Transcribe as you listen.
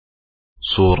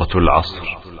Suratul Asr.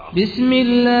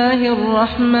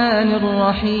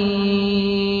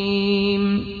 Bismillahirrahmanirrahim.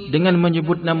 Dengan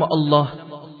menyebut nama Allah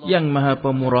yang Maha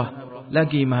Pemurah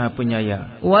lagi Maha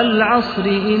Penyayang. Wal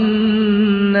 'asri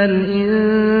innal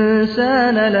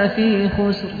insana lafi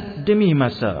khusr. Demi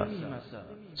masa,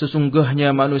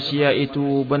 sesungguhnya manusia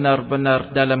itu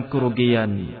benar-benar dalam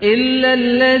kerugian. Illa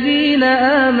alladhina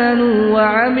amanu wa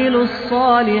 'amilus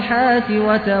salihati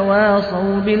wa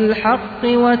tawasaw bil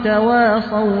haqqi wa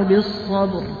tawasaw bis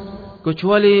sabr.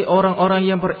 Kecuali orang-orang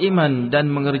yang beriman dan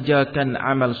mengerjakan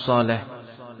amal saleh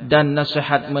dan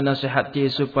nasihat menasihati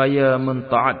supaya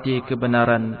mentaati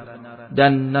kebenaran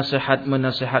dan nasihat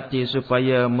menasihati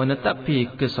supaya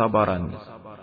menetapi kesabaran.